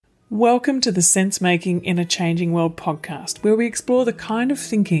Welcome to the Sense Making in a Changing World podcast, where we explore the kind of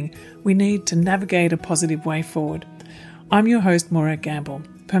thinking we need to navigate a positive way forward. I'm your host, Maura Gamble,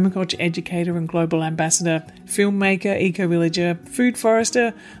 permaculture educator and global ambassador, filmmaker, eco-villager, food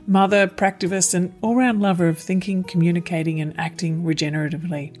forester, mother, practivist, and all-round lover of thinking, communicating, and acting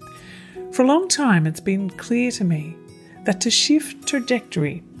regeneratively. For a long time, it's been clear to me that to shift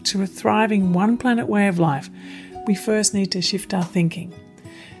trajectory to a thriving one-planet way of life, we first need to shift our thinking.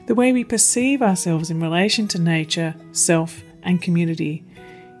 The way we perceive ourselves in relation to nature, self, and community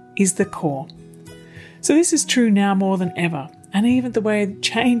is the core. So this is true now more than ever, and even the way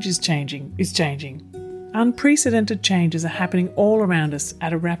change is changing. Unprecedented changes are happening all around us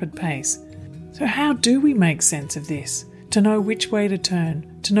at a rapid pace. So how do we make sense of this? To know which way to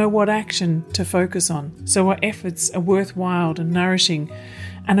turn, to know what action to focus on, so our efforts are worthwhile and nourishing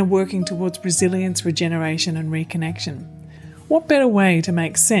and are working towards resilience, regeneration, and reconnection. What better way to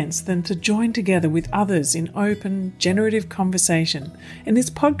make sense than to join together with others in open, generative conversation? In this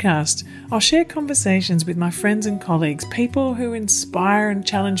podcast, I'll share conversations with my friends and colleagues, people who inspire and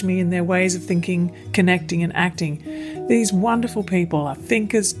challenge me in their ways of thinking, connecting and acting. These wonderful people are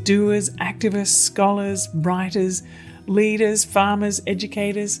thinkers, doers, activists, scholars, writers, leaders, farmers,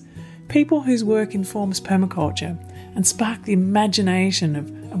 educators, people whose work informs permaculture and spark the imagination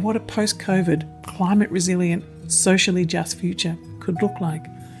of what a post-COVID, climate-resilient, socially just future could look like.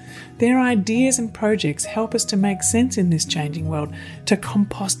 Their ideas and projects help us to make sense in this changing world, to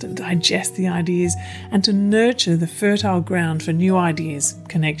compost and digest the ideas, and to nurture the fertile ground for new ideas,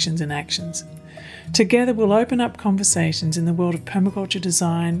 connections and actions. Together we'll open up conversations in the world of permaculture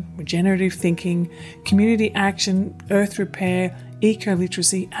design, regenerative thinking, community action, earth repair,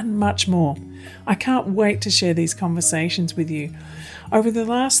 eco-literacy and much more. I can't wait to share these conversations with you. Over the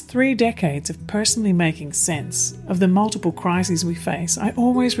last 3 decades of personally making sense of the multiple crises we face, I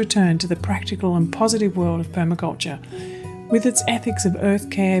always return to the practical and positive world of permaculture, with its ethics of earth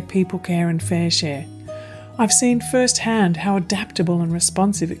care, people care and fair share. I've seen firsthand how adaptable and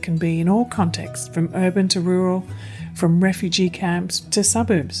responsive it can be in all contexts, from urban to rural, from refugee camps to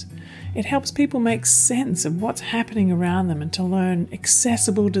suburbs. It helps people make sense of what's happening around them and to learn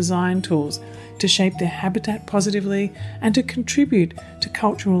accessible design tools to shape their habitat positively and to contribute to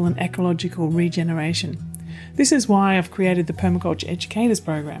cultural and ecological regeneration. This is why I've created the Permaculture Educators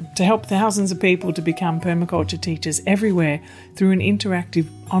Program, to help thousands of people to become permaculture teachers everywhere through an interactive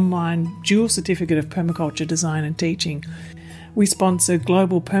online dual certificate of permaculture design and teaching. We sponsor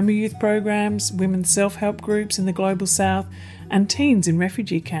global perma-youth programs, women's self-help groups in the Global South, and teens in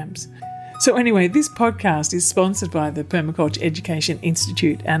refugee camps. So anyway, this podcast is sponsored by the Permaculture Education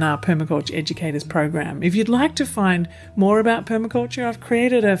Institute and our Permaculture Educators Program. If you'd like to find more about permaculture, I've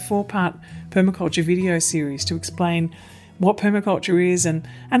created a 4-part permaculture video series to explain what permaculture is and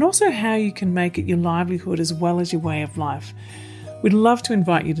also how you can make it your livelihood as well as your way of life. We'd love to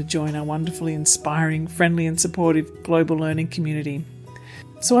invite you to join our wonderfully inspiring, friendly and supportive global learning community.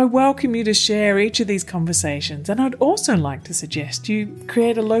 So I welcome you to share each of these conversations, and I'd also like to suggest you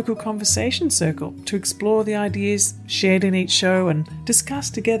create a local conversation circle to explore the ideas shared in each show and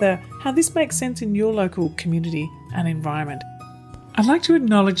discuss together how this makes sense in your local community and environment. I'd like to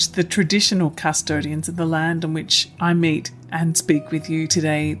acknowledge the traditional custodians of the land on which I meet and speak with you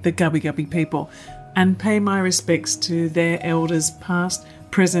today, the Gubbi Gubbi people, and pay my respects to their elders past,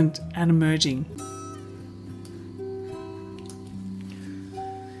 present and emerging.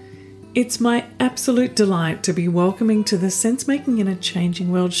 It's my absolute delight to be welcoming to the Sense Making in a Changing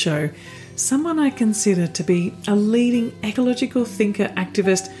World show someone I consider to be a leading ecological thinker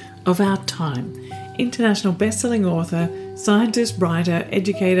activist of our time, international best-selling author, scientist, writer,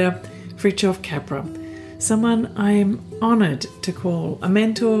 educator, Fritjof Capra, someone I am honoured to call a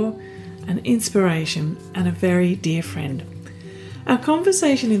mentor, an inspiration and a very dear friend. Our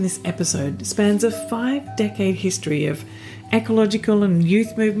conversation in this episode spans a 5-decade history of ecological and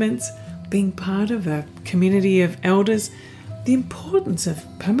youth movements, being part of a community of elders, the importance of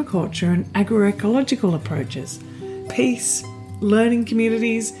permaculture and agroecological approaches, peace, learning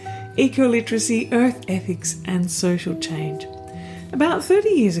communities, eco-literacy, earth ethics and social change. About 30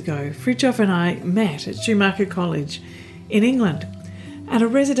 years ago, Fritjof and I met at Schumacher College in England at a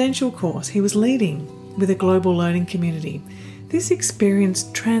residential course he was leading with a global learning community. This experience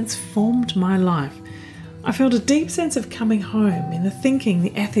transformed my life. I felt a deep sense of coming home in the thinking,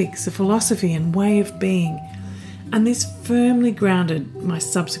 the ethics, the philosophy and way of being, and this firmly grounded my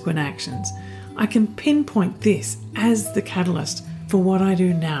subsequent actions. I can pinpoint this as the catalyst for what I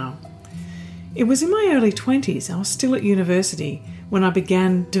do now. It was in my early 20s, I was still at university, when I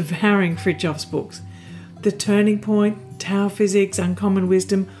began devouring Fritjof's books. The Turning Point, Tao Physics, Uncommon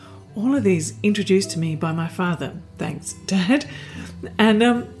Wisdom, All of these introduced to me by my father. Thanks, Dad. And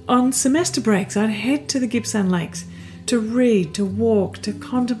on semester breaks, I'd head to the Gippsland Lakes to read, to walk, to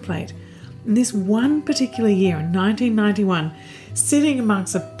contemplate. And this one particular year in 1991, sitting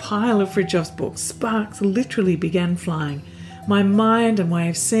amongst a pile of Fritjof's books, sparks literally began flying. My mind and way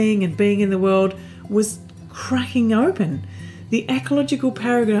of seeing and being in the world was cracking open. The ecological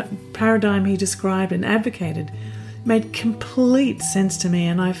paradigm he described and advocated made complete sense to me,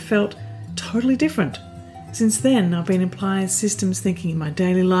 and I felt totally different. Since then, I've been applying systems thinking in my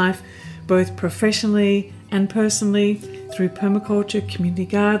daily life, both professionally and personally, through permaculture, community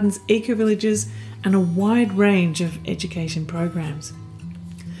gardens, eco-villages, and a wide range of education programs.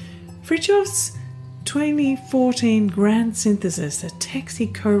 Fritjof's 2014 Grand Synthesis, a text he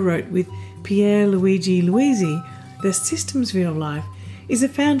co-wrote with Pier Luigi Luisi, The Systems View of Life, is a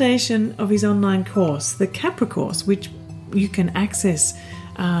foundation of his online course, the Capra course, which you can access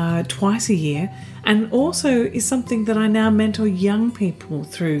twice a year, and also is something that I now mentor young people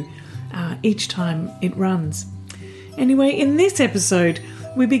through each time it runs. Anyway, in this episode,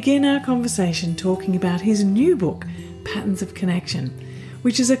 we begin our conversation talking about his new book, Patterns of Connection,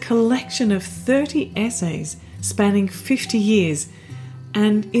 which is a collection of 30 essays spanning 50 years,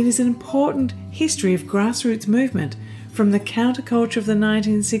 and it is an important history of grassroots movement from the counterculture of the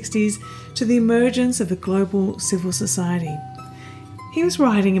 1960s to the emergence of a global civil society. He was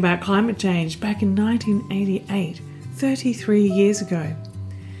writing about climate change back in 1988, 33 years ago.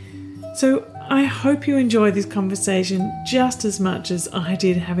 So I hope you enjoyed this conversation just as much as I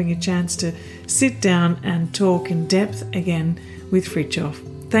did having a chance to sit down and talk in depth again with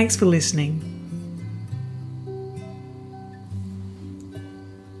Fritjof. Thanks for listening.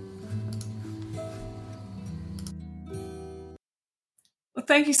 Well,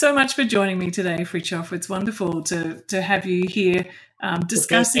 thank you so much for joining me today, Fritjof. It's wonderful to have you here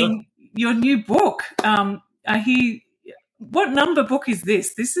discussing your new book. I hear, what number book is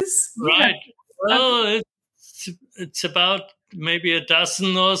this? This is right. Well, it's about maybe a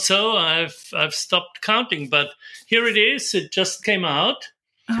dozen or so. I've stopped counting, but here it is. It just came out,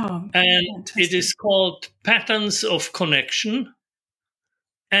 and fantastic. It is called Patterns of Connection,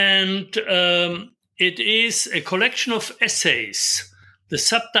 and it is a collection of essays. The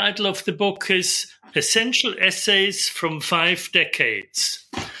subtitle of the book is Essential Essays from 5 Decades.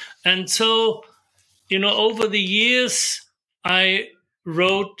 And so, over the years, I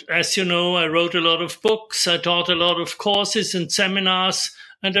wrote, as you know, I wrote a lot of books, I taught a lot of courses and seminars,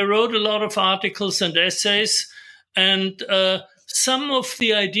 and I wrote a lot of articles and essays. And some of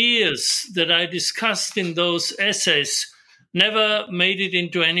the ideas that I discussed in those essays never made it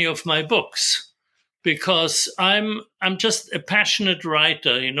into any of my books, because I'm just a passionate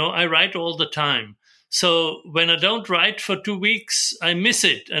writer. I write all the time. So when I don't write for 2 weeks, I miss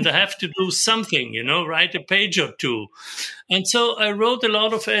it and I have to do something, write a page or two. And so I wrote a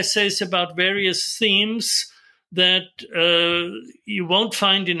lot of essays about various themes that you won't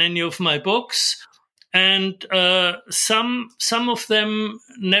find in any of my books. And some of them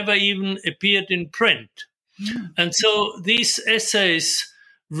never even appeared in print. Yeah. And so these essays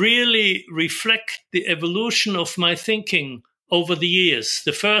really reflect the evolution of my thinking over the years.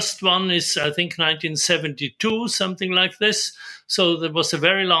 The first one is, I think, 1972, something like this. So that was a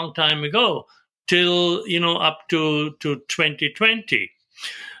very long time ago, till, up to 2020.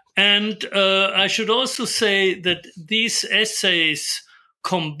 And I should also say that these essays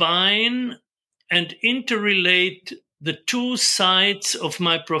combine and interrelate the two sides of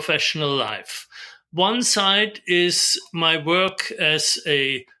my professional life. One side is my work as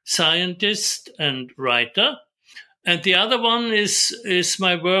a scientist and writer, and the other one is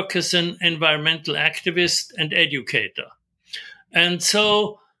my work as an environmental activist and educator. And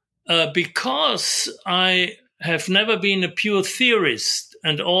so, because I have never been a pure theorist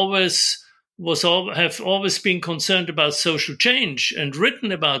and have always been concerned about social change and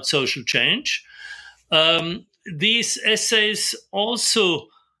written about social change, these essays also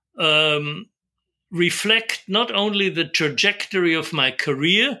reflect not only the trajectory of my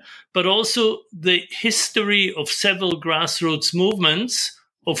career, but also the history of several grassroots movements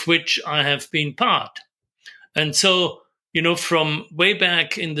of which I have been part. And so, from way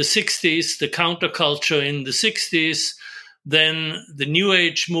back in the 60s, the counterculture in the 60s, then the New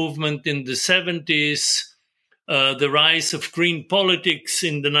Age movement in the 70s, the rise of green politics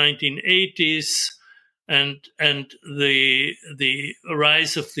in the 1980s, and the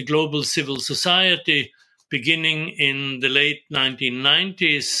rise of the global civil society beginning in the late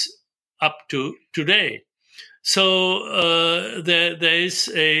 1990s up to today. So there is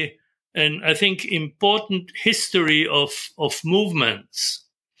an I think important history of movements.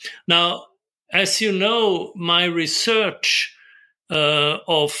 Now, as you know, my research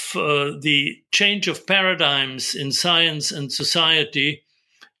of the change of paradigms in science and society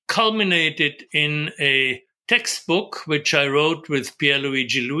culminated in a textbook which I wrote with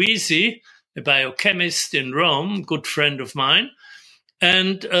Pierluigi Luisi, a biochemist in Rome, good friend of mine.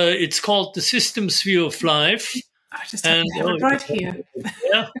 And it's called The Systems View of Life. I just have it right here.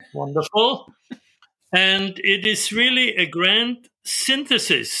 Yeah, wonderful. And it is really a grand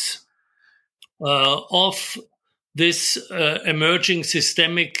synthesis of this emerging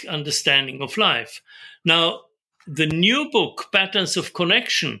systemic understanding of life. Now, the new book, Patterns of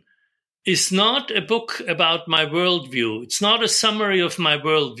Connection, is not a book about my worldview. It's not a summary of my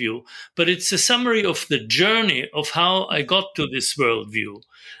worldview, but it's a summary of the journey of how I got to this worldview.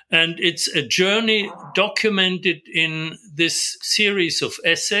 And it's a journey documented in this series of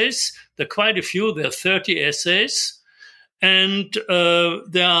essays. There are quite a few, there are 30 essays. And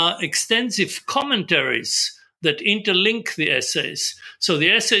there are extensive commentaries that interlink the essays. So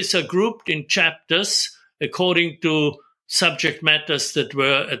the essays are grouped in chapters according to subject matters that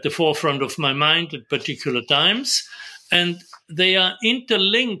were at the forefront of my mind at particular times. And they are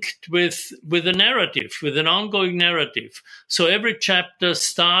interlinked with a narrative, with an ongoing narrative. So every chapter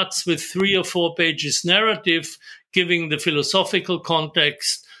starts with 3 or 4 pages narrative, giving the philosophical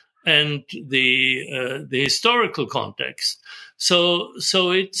context and the historical context. So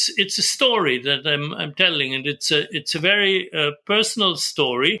it's a story that I'm telling, and it's a very personal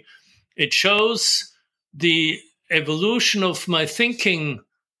story. It shows the evolution of my thinking,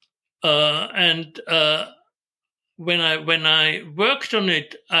 and when I worked on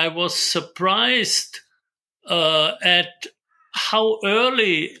it, I was surprised at how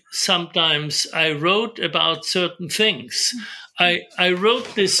early sometimes I wrote about certain things. I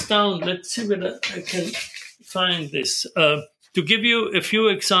wrote this down. Let's see whether I can find this. To give you a few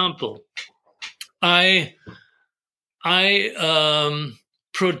examples, I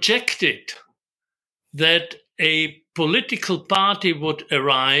projected that a political party would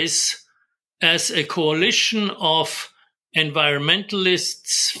arise as a coalition of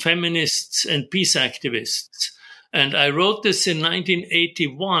environmentalists, feminists, and peace activists. And I wrote this in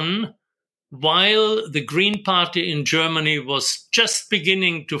 1981, while the Green Party in Germany was just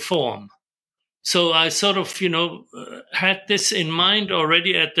beginning to form. So I sort of, had this in mind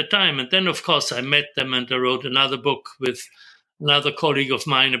already at the time. And then, of course, I met them and I wrote another book with another colleague of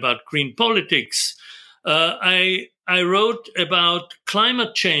mine about green politics. I wrote about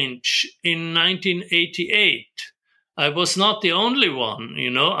climate change in 1988. I was not the only one,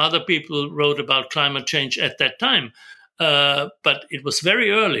 other people wrote about climate change at that time. But it was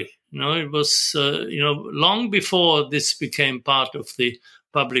very early, it was, long before this became part of the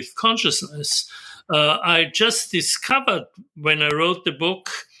public consciousness. I just discovered when I wrote the book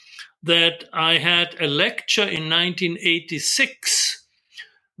that I had a lecture in 1986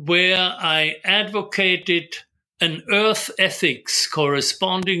 where I advocated an earth ethics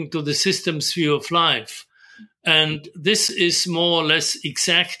corresponding to the systems view of life. And this is more or less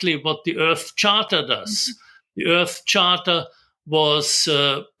exactly what the Earth Charter does. The Earth Charter was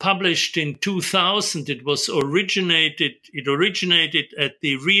published in 2000. It originated at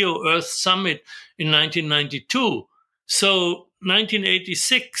the Rio Earth Summit in 1992. So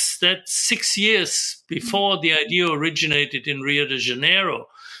 1986, that's 6 years before the idea originated in Rio de Janeiro.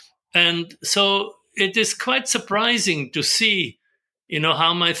 And so it is quite surprising to see,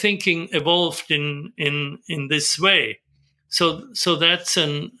 how my thinking evolved in this way. So that's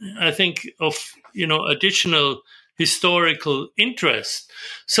I think of, additional historical interest.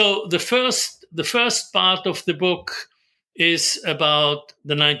 So the first part of the book is about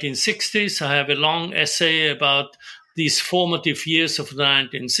the 1960s. I have a long essay about these formative years of the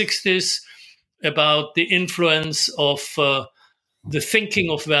 1960s, about the influence of the thinking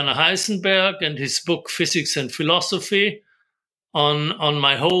of Werner Heisenberg and his book Physics and Philosophy on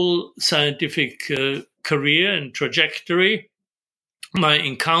my whole scientific career and trajectory, my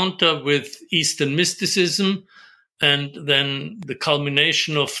encounter with Eastern mysticism, and then the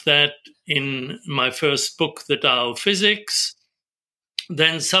culmination of that in my first book, The Tao of Physics.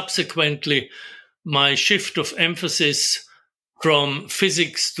 Then subsequently, my shift of emphasis from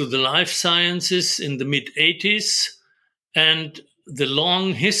physics to the life sciences in the mid-80s, and the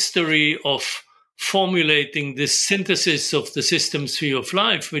long history of formulating this synthesis of the systems view of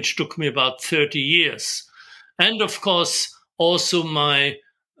life, which took me about 30 years. And of course, also my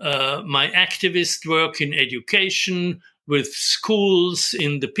activist work in education, with schools,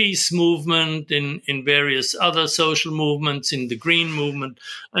 in the peace movement, in various other social movements, in the green movement,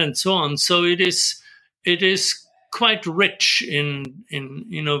 and so on. So it is quite rich in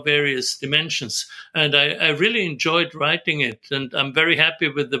various dimensions. And I really enjoyed writing it, and I'm very happy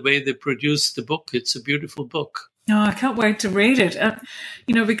with the way they produced the book. It's a beautiful book. Oh, I can't wait to read it.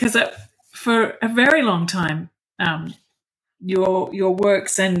 Because for a very long time, your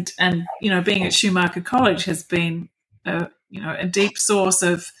works and being at Schumacher College has been a deep source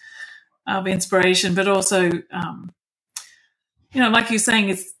of inspiration, but also like you're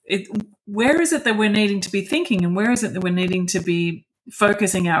saying, where is it that we're needing to be thinking, and where is it that we're needing to be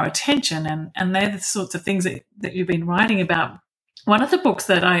focusing our attention, and they're the sorts of things that you've been writing about. One of the books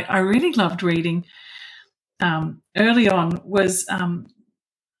that I really loved reading early on was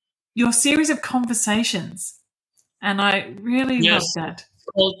your series of conversations, and I really loved that.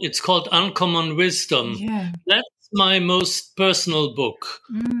 It's called Uncommon Wisdom. Yeah. That's my most personal book,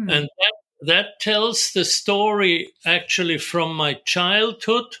 and that tells the story actually from my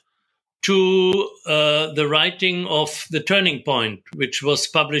childhood to the writing of The Turning Point, which was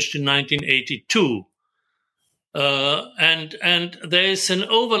published in 1982. And there's an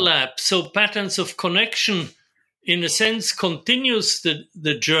overlap. So Patterns of Connection, in a sense, continues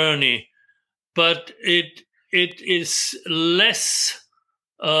the journey, but it is less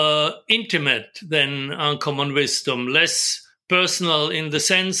intimate than Uncommon Wisdom, less personal, in the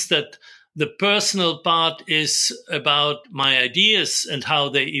sense that the personal part is about my ideas and how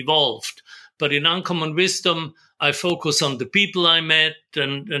they evolved. But in Uncommon Wisdom, I focus on the people I met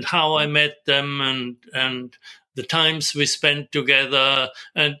and how I met them and the times we spent together.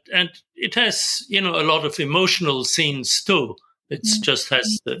 And it has, a lot of emotional scenes too. It just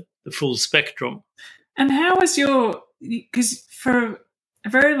has the full spectrum. And how is because for a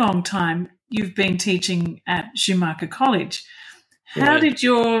very long time, you've been teaching at Schumacher College. How did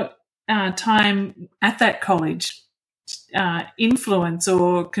your time at that college influence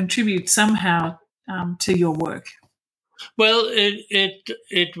or contribute somehow to your work? Well,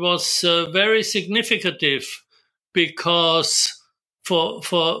 it was very significant because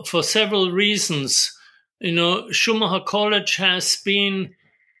for several reasons. Schumacher College has been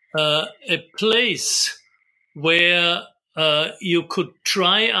a place where you could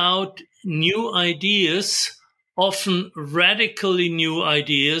try out new ideas, often radically new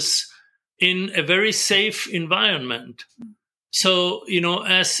ideas, in a very safe environment. So,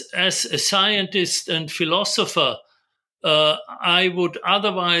 as a scientist and philosopher, I would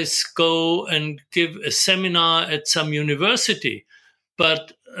otherwise go and give a seminar at some university.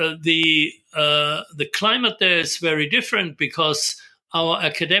 But the climate there is very different, because our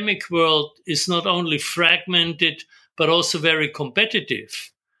academic world is not only fragmented, but also very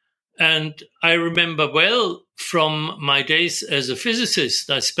competitive. And I remember well from my days as a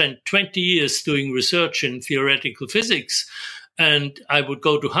physicist, I spent 20 years doing research in theoretical physics, and I would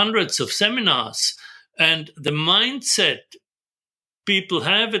go to hundreds of seminars. And the mindset people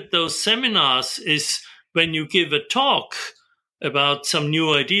have at those seminars is, when you give a talk about some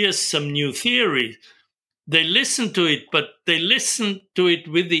new ideas, some new theory, they listen to it, but they listen to it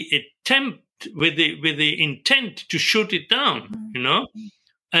with the intent to shoot it down,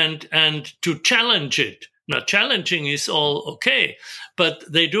 and to challenge it. Now, challenging is all okay, but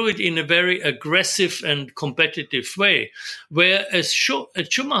they do it in a very aggressive and competitive way. Whereas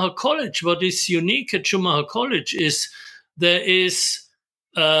at Schumacher College, what is unique at Schumacher College is there is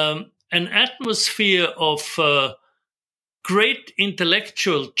an atmosphere of great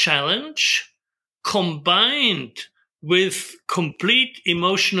intellectual challenge combined with complete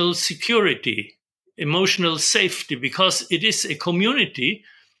emotional security, emotional safety, because it is a community.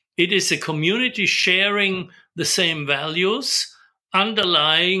 It is a community sharing the same values.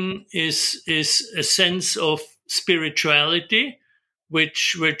 Underlying is a sense of spirituality,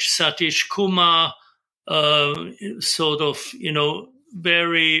 which Satish Kumar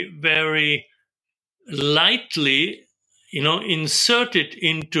very, very lightly, inserted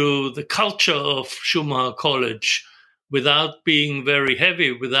into the culture of Schumacher College, without being very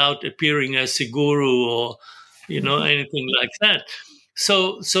heavy, without appearing as a guru or, anything like that.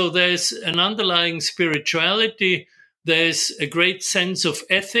 So there's an underlying spirituality, there's a great sense of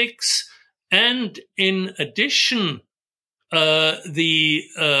ethics, and in addition, the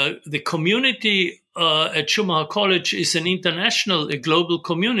community at Schumacher College is an international, a global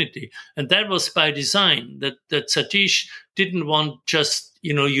community, and that was by design. That Satish didn't want just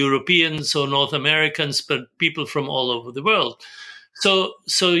Europeans or North Americans, but people from all over the world.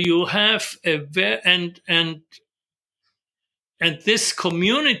 So you have and this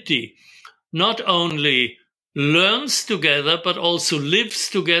community not only learns together, but also lives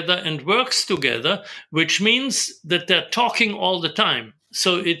together and works together, which means that they're talking all the time.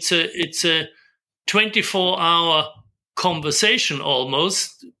 So it's a 24-hour conversation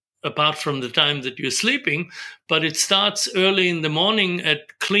almost, apart from the time that you're sleeping, but it starts early in the morning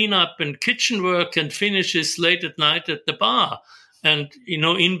at cleanup and kitchen work and finishes late at night at the bar. And,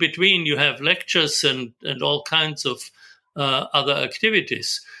 in between you have lectures and all kinds of other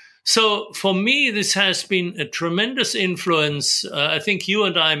activities. So for me, this has been a tremendous influence. I think you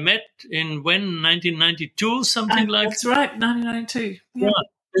and I met in 1992, something like that. That's right, 1992. Yeah.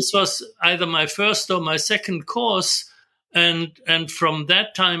 This was either my first or my second course. And from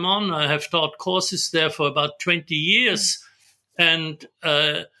that time on, I have taught courses there for about 20 years. And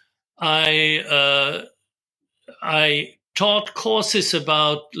I taught courses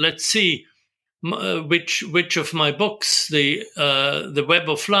about, let's see, which of my books, the Web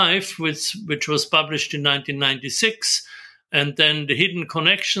of Life, which was published in 1996, and then The Hidden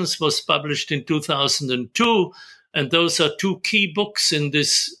Connections was published in 2002. And those are two key books in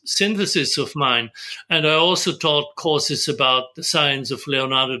this synthesis of mine. And I also taught courses about the science of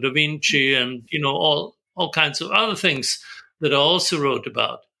Leonardo da Vinci and, all kinds of other things that I also wrote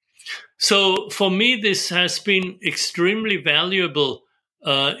about. So for me, this has been extremely valuable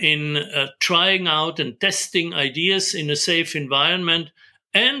in trying out and testing ideas in a safe environment,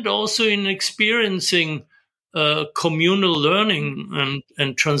 and also in experiencing communal learning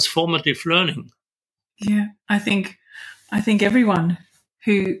and transformative learning. Yeah, I think everyone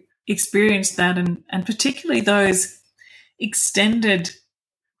who experienced that, and particularly those extended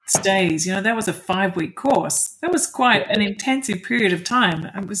stays, that was a 5-week course. That was quite an intensive period of time.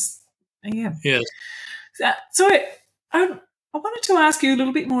 It was, yeah. Yes. So I wanted to ask you a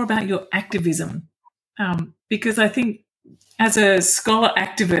little bit more about your activism, because I think as a scholar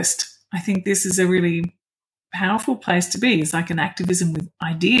activist, I think this is a really powerful place to be. It's like an activism with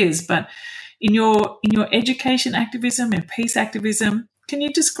ideas, but in your education activism and peace activism, can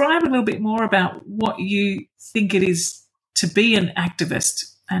you describe a little bit more about what you think it is to be an activist,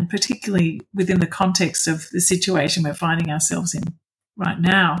 and particularly within the context of the situation we're finding ourselves in right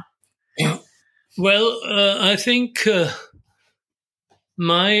now? Well, I think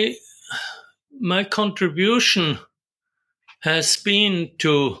my contribution has been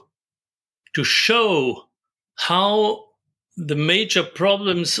to show how the major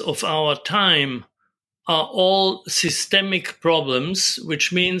problems of our time are all systemic problems,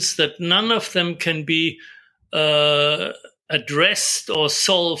 which means that none of them can be addressed or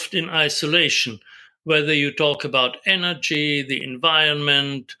solved in isolation, whether you talk about energy, the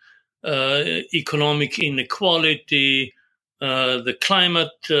environment, economic inequality, the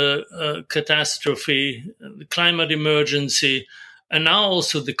climate catastrophe, the climate emergency, and now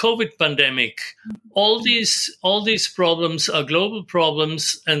also the COVID pandemic. All these problems are global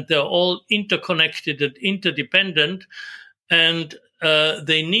problems, and they're all interconnected and interdependent, and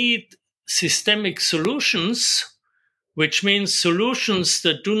they need systemic solutions, which means solutions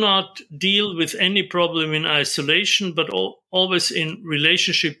that do not deal with any problem in isolation, but always in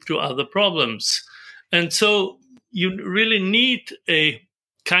relationship to other problems. And so you really need a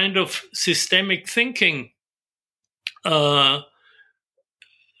kind of systemic thinking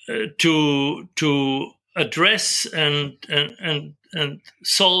to address and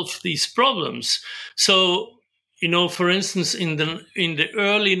solve these problems. So, for instance, in the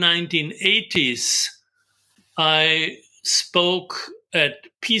early 1980s, I spoke at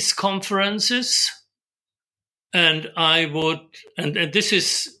peace conferences, and I would, and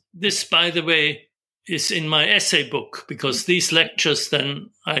this, by the way, is in my essay book, because these lectures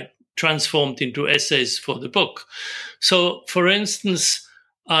then I transformed into essays for the book. So, for instance,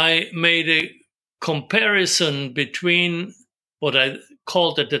 I made a comparison between what I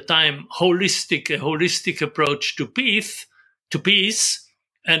called at the time a holistic approach to peace,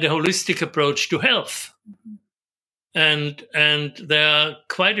 and a holistic approach to health. Mm-hmm. And there are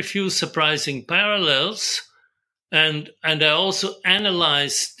quite a few surprising parallels. And I also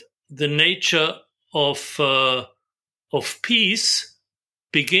analyzed the nature of peace,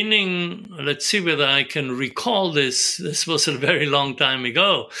 beginning, let's see whether I can recall this. This was a very long time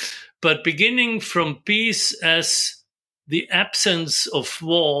ago, but beginning from peace as the absence of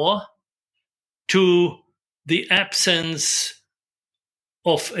war to the absence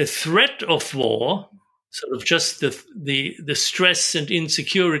of a threat of war, sort of just the stress and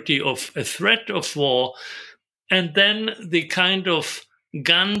insecurity of a threat of war, and then the kind of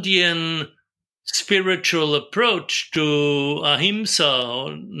Gandhian spiritual approach to ahimsa, or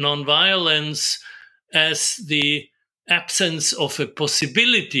nonviolence, as the absence of a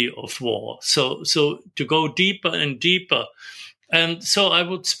possibility of war. So to go deeper and deeper. And so I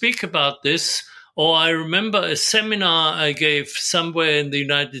would speak about this, or I remember a seminar I gave somewhere in the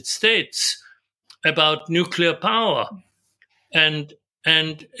United States, about nuclear power. And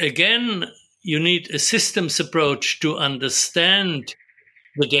again, you need a systems approach to understand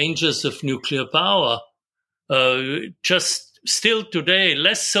the dangers of nuclear power. Just still today,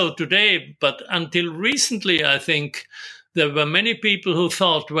 less so today, but until recently, I think there were many people who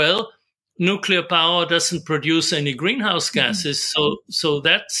thought, well, nuclear power doesn't produce any greenhouse gases, so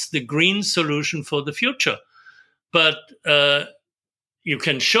that's the green solution for the future. But you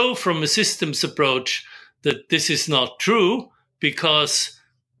can show from a systems approach that this is not true, because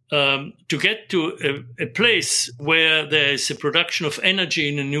to get to a place where there is a production of energy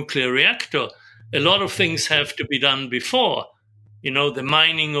in a nuclear reactor, a lot of things have to be done before. The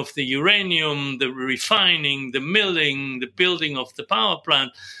mining of the uranium, the refining, the milling, the building of the power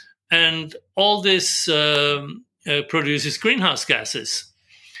plant. And all this produces greenhouse gases.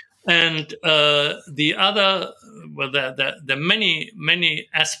 And the other, well, there are many, many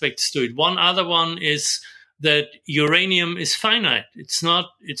aspects to it. One other one is that uranium is finite. It's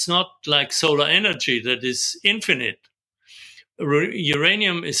not like solar energy that is infinite.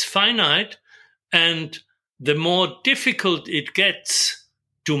 Uranium is finite, and the more difficult it gets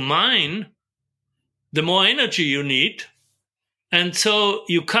to mine, the more energy you need. And so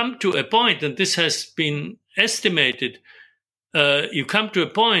you come to a point, and this has been estimated, you come to a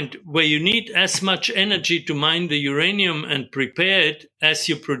point where you need as much energy to mine the uranium and prepare it as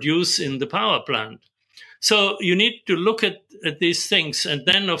you produce in the power plant. So you need to look at these things. And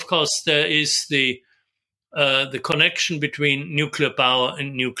then, of course, there is the connection between nuclear power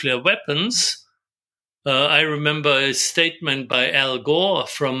and nuclear weapons. I remember a statement by Al Gore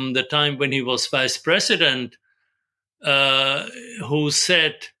from the time when he was vice president, who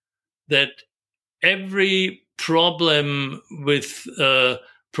said that every problem with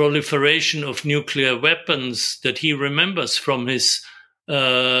proliferation of nuclear weapons that he remembers from his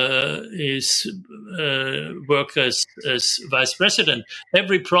work as vice president,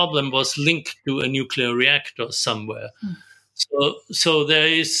 every problem was linked to a nuclear reactor somewhere. So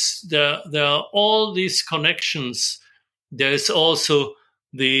there are all these connections. There is also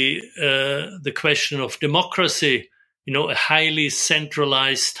the question of democracy. A highly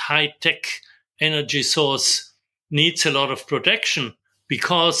centralized, high-tech energy source needs a lot of protection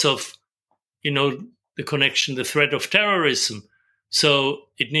because of, the connection, the threat of terrorism. So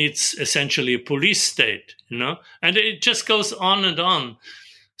it needs essentially a police state, and it just goes on and on.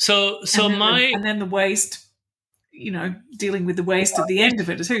 And then the waste, dealing with the waste at the end of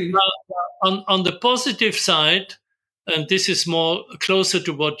it too. On the positive side, and this is more closer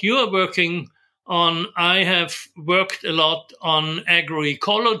to what you are working on, I have worked a lot on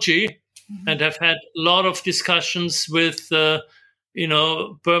agroecology and have had a lot of discussions with,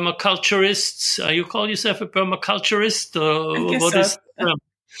 permaculturists. You call yourself a permaculturist, or what is?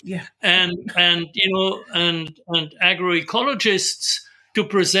 Yeah. And agroecologists to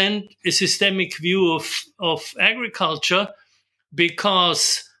present a systemic view of agriculture,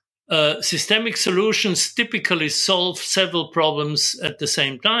 because systemic solutions typically solve several problems at the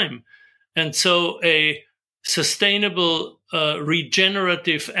same time. And so a sustainable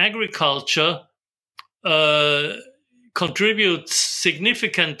regenerative agriculture contributes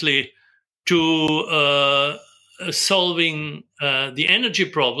significantly to solving the energy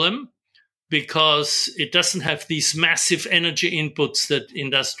problem, because it doesn't have these massive energy inputs that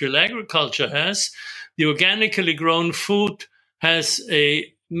industrial agriculture has. The organically grown food has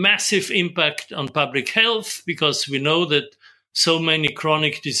a massive impact on public health, because we know that so many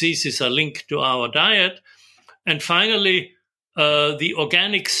chronic diseases are linked to our diet. And finally, the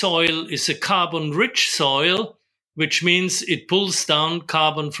organic soil is a carbon-rich soil, which means it pulls down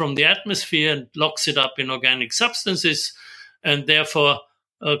carbon from the atmosphere and locks it up in organic substances, and therefore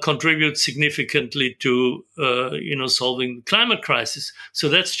contributes significantly to solving the climate crisis. So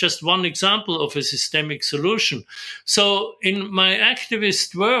that's just one example of a systemic solution. So in my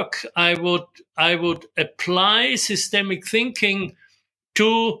activist work, I would apply systemic thinking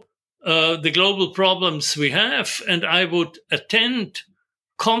to the global problems we have, and I would attend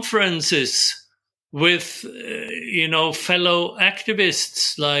conferences with fellow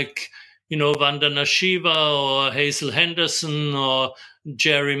activists like Vandana Shiva or Hazel Henderson or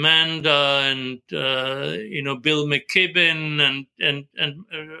Jerry Manda and Bill McKibben and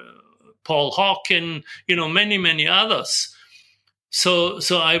Paul Hawken, many others. So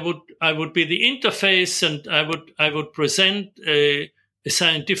I would be the interface, and I would present a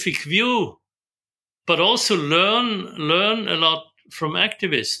scientific view, but also learn a lot from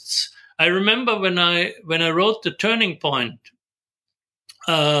activists. I remember when I wrote The Turning Point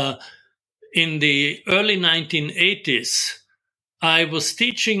in the early 1980s, I was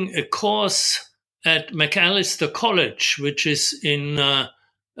teaching a course at Macalester College, which is in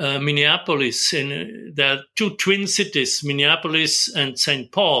Minneapolis. There are two twin cities, Minneapolis and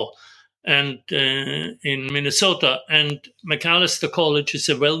St. Paul, and in Minnesota. And Macalester College is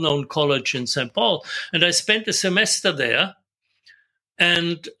a well-known college in St. Paul. And I spent a semester there.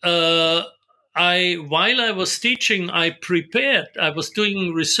 And while I was teaching, I was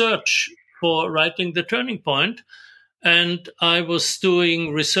doing research for writing The Turning Point. And I was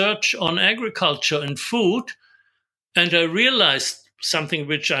doing research on agriculture and food. And I realized something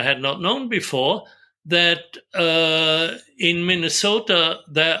which I had not known before, that in Minnesota,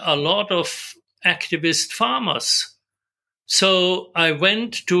 there are a lot of activist farmers. So I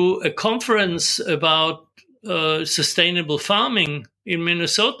went to a conference about sustainable farming in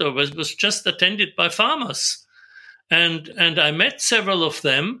Minnesota, which was just attended by farmers. And I met several of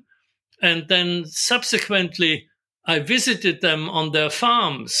them. And then subsequently, I visited them on their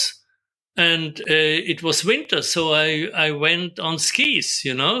farms. And it was winter, so I went on skis,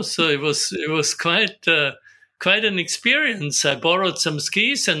 So it was quite an experience. I borrowed some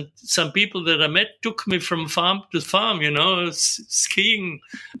skis, and some people that I met took me from farm to farm, skiing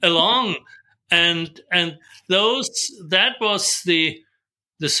along, and that was the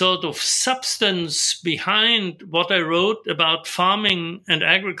sort of substance behind what I wrote about farming and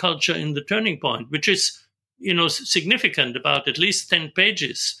agriculture in The Turning Point, which is significant, about at least 10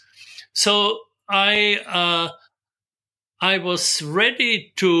 pages. So I was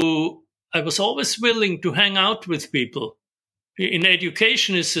always willing to hang out with people. In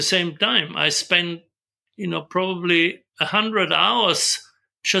education, it's the same time. I spent, probably 100 hours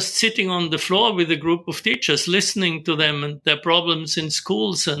just sitting on the floor with a group of teachers, listening to them and their problems in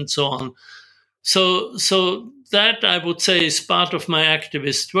schools and so on. So that, I would say, is part of my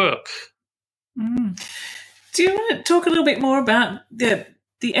activist work. Mm. Do you want to talk a little bit more about the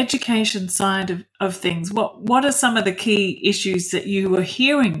education side of things? What are some of the key issues that you were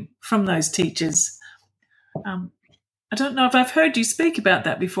hearing from those teachers? I don't know if I've heard you speak about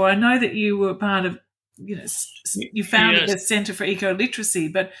that before. I know that you were part of, you founded the Centre for Eco-Literacy,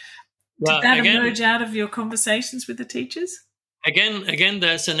 but did that emerge out of your conversations with the teachers? Again,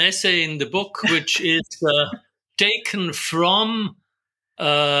 there's an essay in the book which is taken from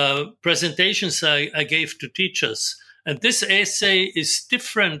presentations I gave to teachers. And this essay is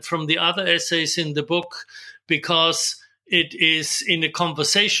different from the other essays in the book because it is in a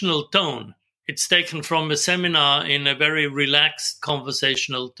conversational tone. It's taken from a seminar in a very relaxed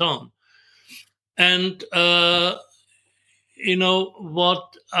conversational tone. And, what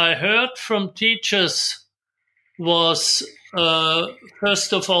I heard from teachers was,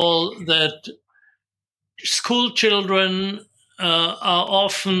 first of all, that school children are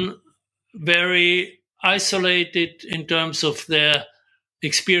often very isolated in terms of their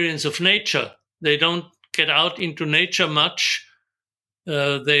experience of nature. They don't get out into nature much.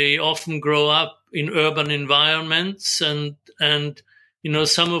 They often grow up in urban environments, and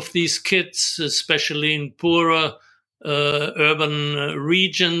some of these kids, especially in poorer urban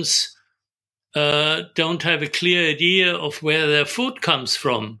regions, don't have a clear idea of where their food comes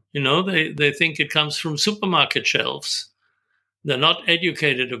from. They think it comes from supermarket shelves. They're not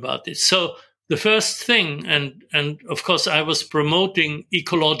educated about it. So the first thing, and of course I was promoting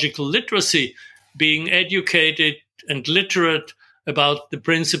ecological literacy, being educated and literate about the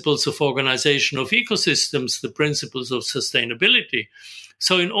principles of organization of ecosystems, the principles of sustainability.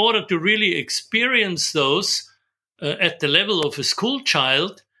 So in order to really experience those at the level of a school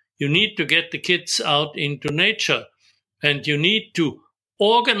child, you need to get the kids out into nature, and you need to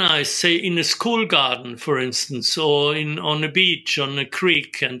organize, say, in a school garden, for instance, or on a beach, on a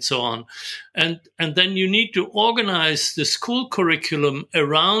creek, and so on. And then you need to organize the school curriculum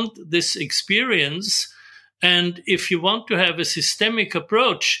around this experience. And if you want to have a systemic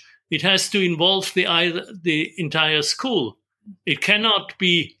approach, it has to involve the entire school. It cannot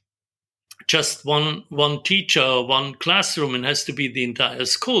be just one teacher or one classroom. It has to be the entire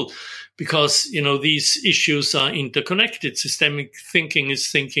school, because these issues are interconnected. Systemic thinking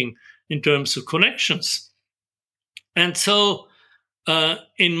is thinking in terms of connections. And so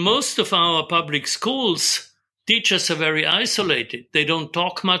in most of our public schools, teachers are very isolated. They don't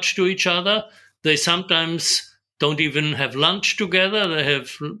talk much to each other. They sometimes don't even have lunch together. They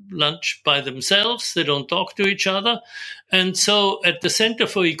have lunch by themselves. They don't talk to each other. And so at the Center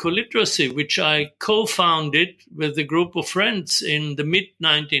for Eco-Literacy, which I co-founded with a group of friends in the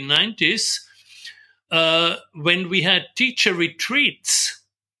mid-1990s, when we had teacher retreats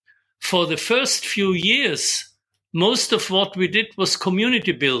for the first few years, most of what we did was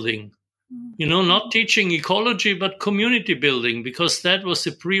community building. Not teaching ecology, but community building, because that was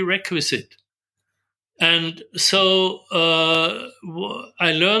a prerequisite. And so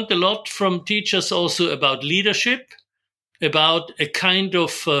I learned a lot from teachers also about leadership, about a kind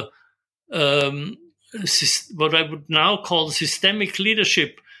of what I would now call systemic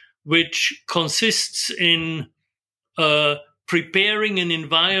leadership, which consists in preparing an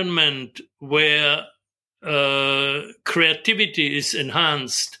environment where creativity is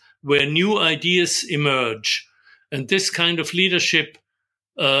enhanced, where new ideas emerge. And this kind of leadership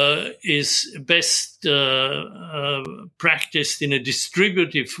is best practiced in a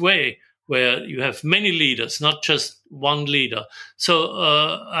distributive way, where you have many leaders, not just one leader. So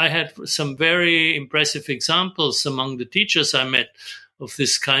I had some very impressive examples among the teachers I met of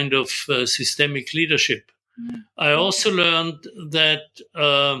this kind of systemic leadership. Mm. I also learned that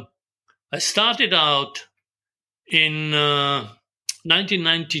I started out in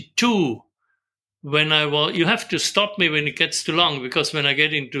 1992 when I was. You have to stop me when it gets too long, because when I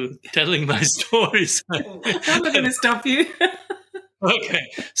get into telling my stories, I'm not going to stop you.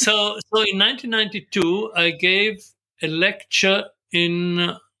 Okay, so in 1992, I gave a lecture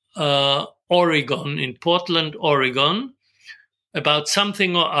in Oregon, in Portland, Oregon, about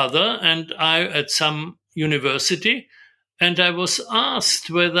something or other, and at some university, and I was asked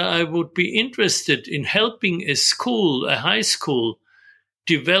whether I would be interested in helping a school, a high school,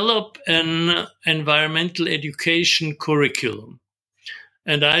 develop an environmental education curriculum.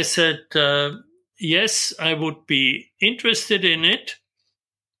 And I said, yes, I would be interested in it,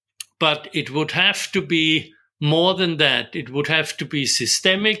 but it would have to be more than that. It would have to be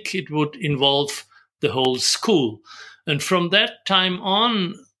systemic. It would involve the whole school. And from that time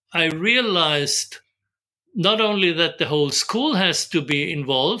on, I realized not only that the whole school has to be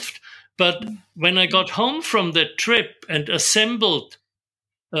involved, but when I got home from that trip and assembled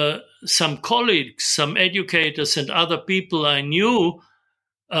some colleagues, some educators, and other people I knew,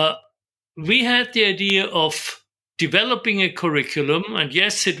 we had the idea of developing a curriculum, and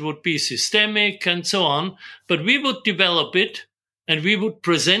yes, it would be systemic and so on, but we would develop it and we would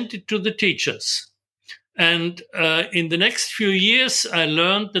present it to the teachers. And in the next few years, I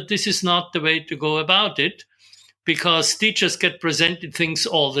learned that this is not the way to go about it, because teachers get presented things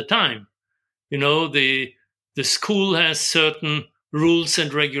all the time. You know, the school has certain rules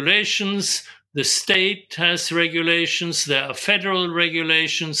and regulations. The state has regulations. There are federal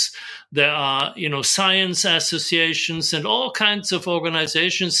regulations. There are, science associations and all kinds of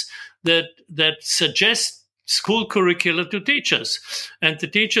organizations that suggest school curricula to teachers. And the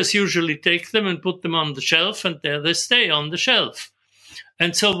teachers usually take them and put them on the shelf, and there they stay on the shelf.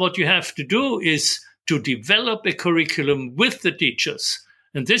 And so what you have to do is to develop a curriculum with the teachers.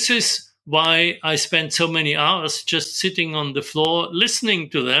 And this is why I spent so many hours just sitting on the floor listening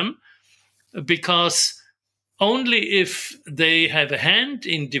to them, because only if they have a hand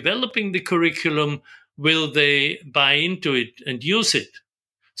in developing the curriculum will they buy into it and use it.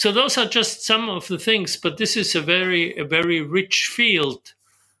 So those are just some of the things, but this is a very rich field,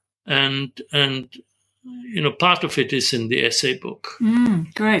 and part of it is in the essay book.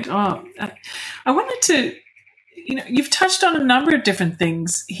 Great. Oh, I wanted to, you've touched on a number of different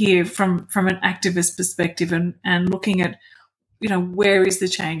things here from an activist perspective, and looking at, where is the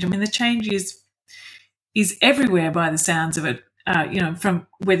change? I mean, the change is everywhere by the sounds of it. From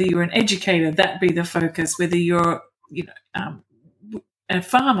whether you're an educator, that be the focus. Whether you're, a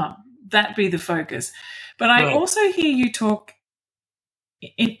farmer, that be the focus. But I also hear you talk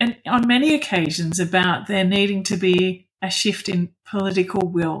on many occasions about there needing to be a shift in political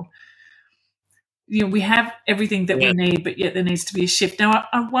will. We have everything that we need, but yet there needs to be a shift. Now,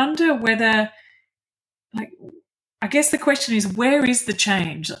 I wonder whether, I guess the question is, where is the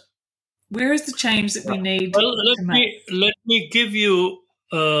change? Where is the change that we need to make? Let me give you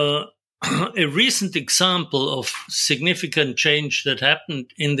a recent example of significant change that happened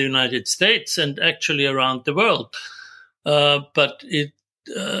in the United States and actually around the world. But it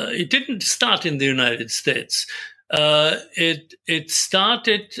didn't start in the United States. It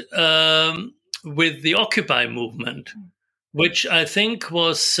started with the Occupy movement, which I think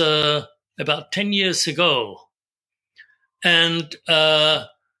was about 10 years ago. And the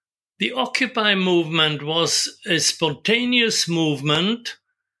Occupy movement was a spontaneous movement,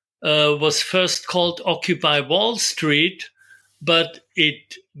 was first called Occupy Wall Street, but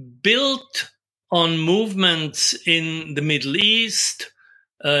it built on movements in the Middle East,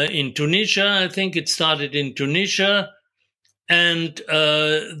 in Tunisia. I think it started in Tunisia. And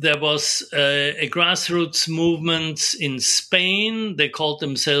there was a grassroots movement in Spain. They called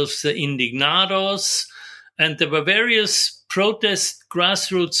themselves the Indignados. And there were various protest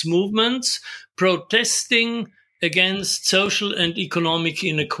grassroots movements protesting against social and economic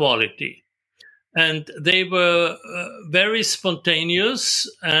inequality. And they were very spontaneous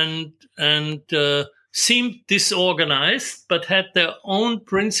and seemed disorganized, but had their own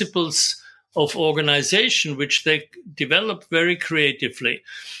principles of organization, which they developed very creatively.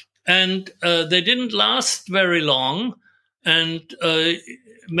 And they didn't last very long. And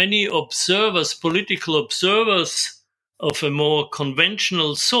many observers, political observers of a more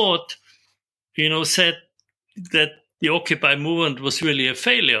conventional sort, said that the Occupy movement was really a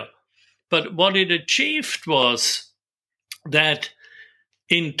failure. But what it achieved was that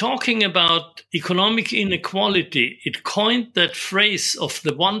in talking about economic inequality, it coined that phrase of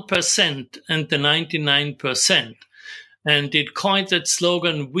the 1% and the 99%. And it coined that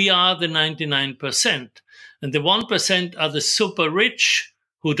slogan, "We are the 99%. And the 1% are the super rich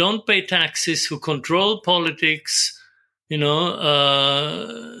who don't pay taxes, who control politics,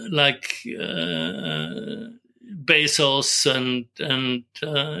 like Bezos and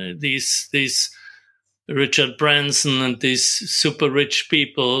these Richard Branson and these super rich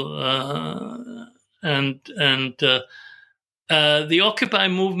people, and the Occupy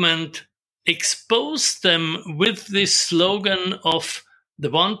movement exposed them with this slogan of the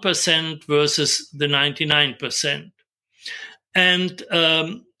 1% versus the 99%, and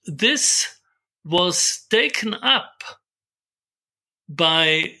this was taken up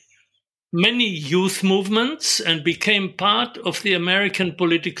by many youth movements and became part of the American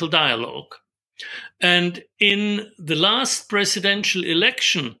political dialogue. And in the last presidential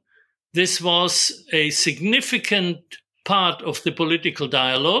election, this was a significant part of the political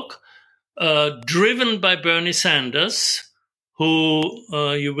dialogue, driven by Bernie Sanders, who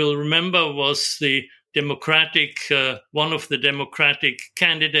you will remember was the one of the Democratic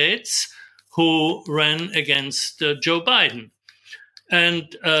candidates who ran against Joe Biden.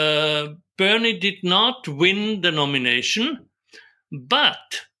 And Bernie did not win the nomination,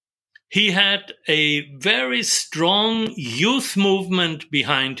 but he had a very strong youth movement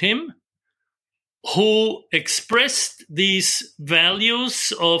behind him who expressed these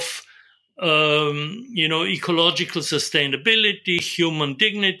values of, ecological sustainability, human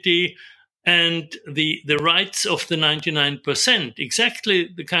dignity, and the rights of the 99%, exactly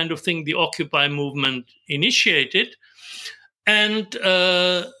the kind of thing the Occupy movement initiated. And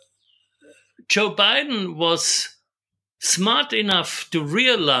Joe Biden was smart enough to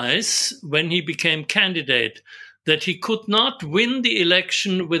realize when he became candidate that he could not win the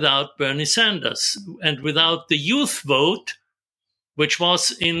election without Bernie Sanders and without the youth vote, which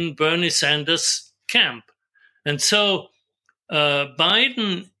was in Bernie Sanders' camp. And so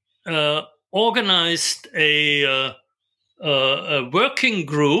Biden organized a working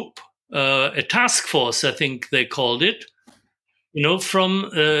group, a task force, I think they called it,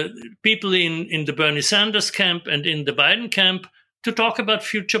 from people in the Bernie Sanders camp and in the Biden camp to talk about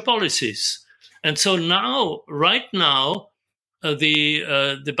future policies. And so right now,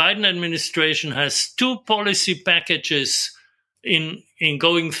 the Biden administration has two policy packages in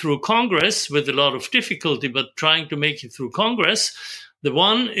going through Congress with a lot of difficulty, but trying to make it through Congress. The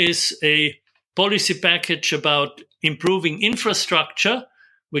one is a policy package about improving infrastructure,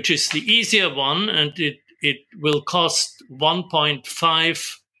 which is the easier one, and it will cost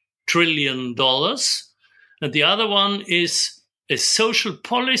 $1.5 trillion. And the other one is a social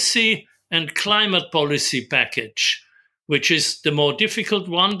policy and climate policy package, which is the more difficult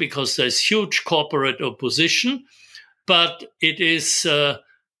one because there's huge corporate opposition, but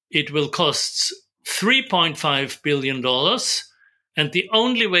it will cost $3.5 billion. And the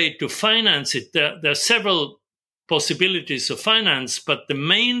only way to finance it, there are several possibilities of finance, but the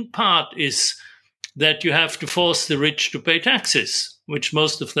main part is that you have to force the rich to pay taxes, which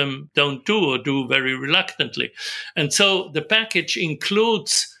most of them don't do or do very reluctantly. And so the package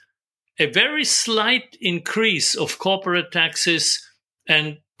includes a very slight increase of corporate taxes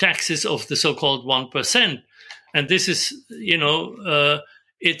and taxes of the so-called 1%. And this is,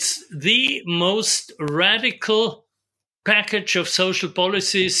 it's the most radical package of social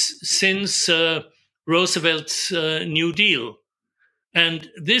policies since Roosevelt's New Deal. And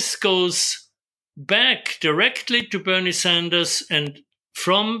this goes back directly to Bernie Sanders and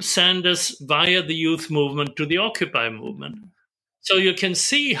from Sanders via the youth movement to the Occupy movement. So you can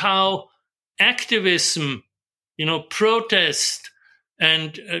see how activism, protest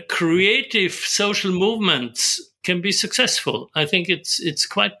and creative social movements can be successful. I think it's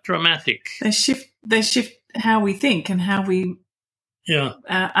quite dramatic. They shift how we think and how we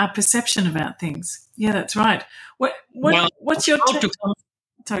our perception about things. Yeah, that's right. What's your to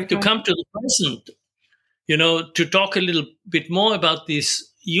come to the present, to talk a little bit more about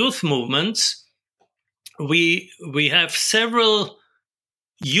these youth movements, we have several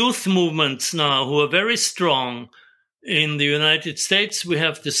youth movements now who are very strong. In the United States, we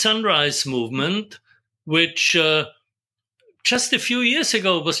have the Sunrise Movement, which just a few years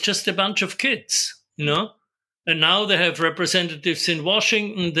ago was just a bunch of kids, And now they have representatives in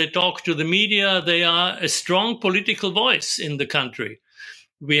Washington. They talk to the media. They are a strong political voice in the country.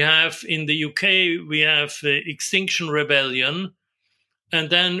 We have in the UK, we have Extinction Rebellion. And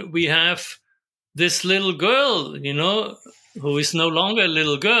then we have this little girl, who is no longer a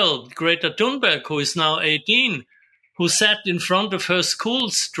little girl, Greta Thunberg, who is now 18, who sat in front of her school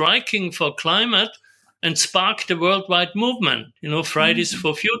striking for climate and sparked a worldwide movement, Fridays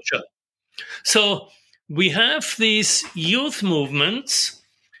for Future. So we have these youth movements,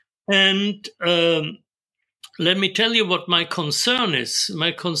 and let me tell you what my concern is.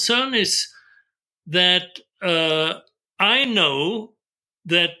 My concern is that I know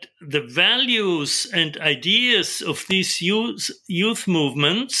that the values and ideas of these youth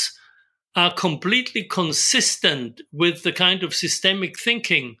movements are completely consistent with the kind of systemic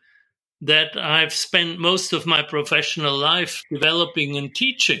thinking that I've spent most of my professional life developing and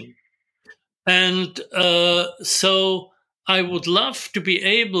teaching. And so I would love to be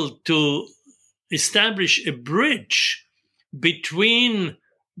able to establish a bridge between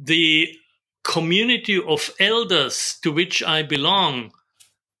the community of elders to which I belong,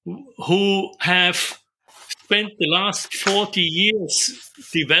 who have spent the last 40 years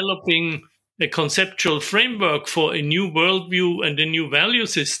developing a conceptual framework for a new worldview and a new value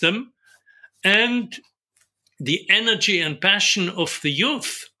system, and the energy and passion of the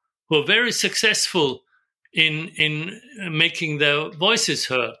youth, who are very successful in making their voices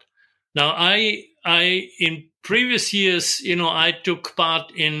heard. Now, I in previous years, I took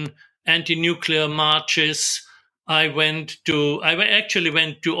part in anti-nuclear marches. I actually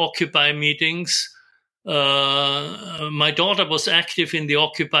went to Occupy meetings. My daughter was active in the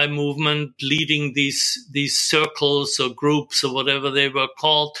Occupy movement, leading these circles or groups or whatever they were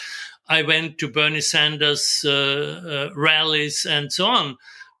called. I went to Bernie Sanders rallies and so on.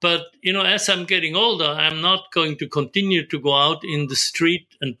 But, as I'm getting older, I'm not going to continue to go out in the street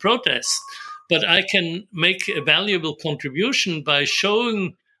and protest. But I can make a valuable contribution by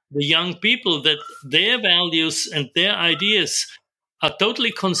showing the young people that their values and their ideas are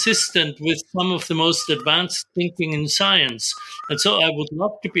totally consistent with some of the most advanced thinking in science. And so I would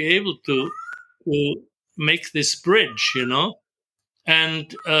love to be able to make this bridge,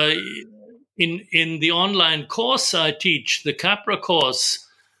 And in the online course I teach, the Capra course,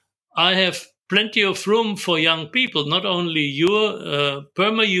 I have plenty of room for young people, not only your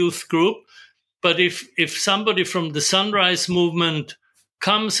Perma Youth group, but if somebody from the Sunrise Movement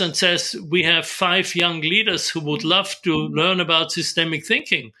comes and says, we have 5 young leaders who would love to learn about systemic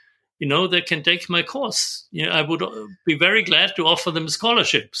thinking, they can take my course. I would be very glad to offer them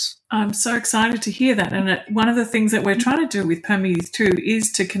scholarships. I'm so excited to hear that. And one of the things that we're trying to do with Perma Youth too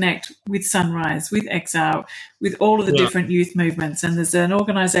is to connect with Sunrise, with Exile, with all of the different youth movements. And there's an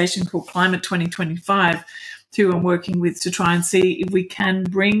organisation called Climate 2025 who I'm working with to try and see if we can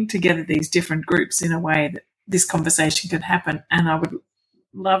bring together these different groups in a way that this conversation can happen. And I would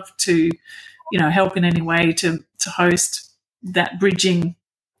love to, help in any way to host that bridging.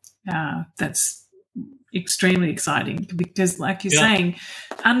 That's extremely exciting because, like you're saying,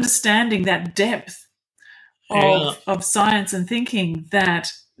 understanding that depth of science and thinking,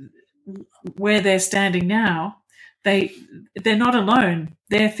 that where they're standing now, they're not alone.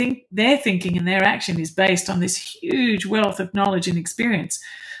 Their thinking and their action is based on this huge wealth of knowledge and experience,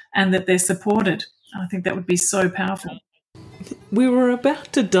 and that they're supported. I think that would be so powerful. We were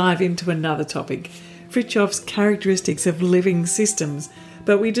about to dive into another topic, Fritjof's characteristics of living systems,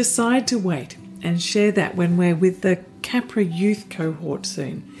 but we decide to wait and share that when we're with the Capra Youth cohort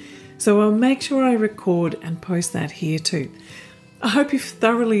soon. So I'll make sure I record and post that here too. I hope you've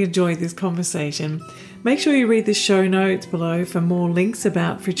thoroughly enjoyed this conversation. Make sure you read the show notes below for more links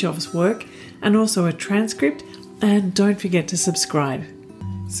about Fritjof's work and also a transcript, and don't forget to subscribe.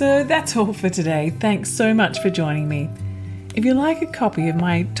 So that's all for today. Thanks so much for joining me. If you like a copy of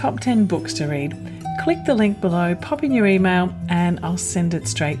my top 10 books to read, click the link below, pop in your email, and I'll send it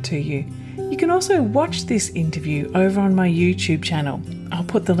straight to you. You can also watch this interview over on my YouTube channel. I'll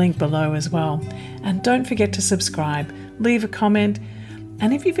put the link below as well. And don't forget to subscribe, leave a comment,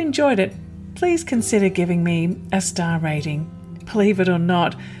 and if you've enjoyed it, please consider giving me a star rating. Believe it or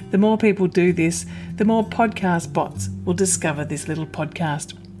not, the more people do this, the more podcast bots will discover this little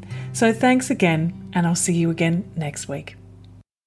podcast. So thanks again, and I'll see you again next week.